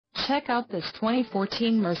Check out this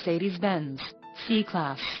 2014 Mercedes-Benz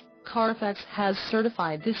C-Class. Carfax has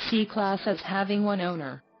certified this C-Class as having one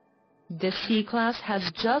owner. This C-Class has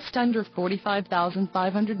just under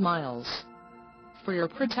 45,500 miles. For your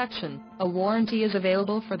protection, a warranty is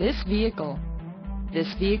available for this vehicle. This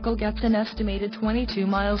vehicle gets an estimated 22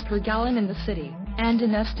 miles per gallon in the city, and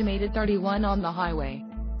an estimated 31 on the highway.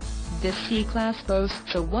 This C-Class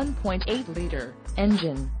boasts a 1.8-liter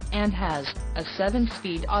engine, and has a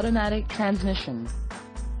 7-speed automatic transmission.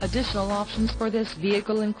 Additional options for this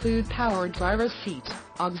vehicle include power driver's seat,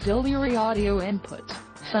 auxiliary audio input,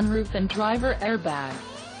 sunroof and driver airbag.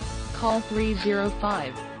 Call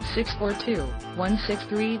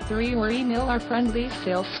 305-642-1633 or email our friendly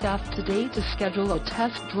sales staff today to schedule a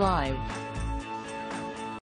test drive.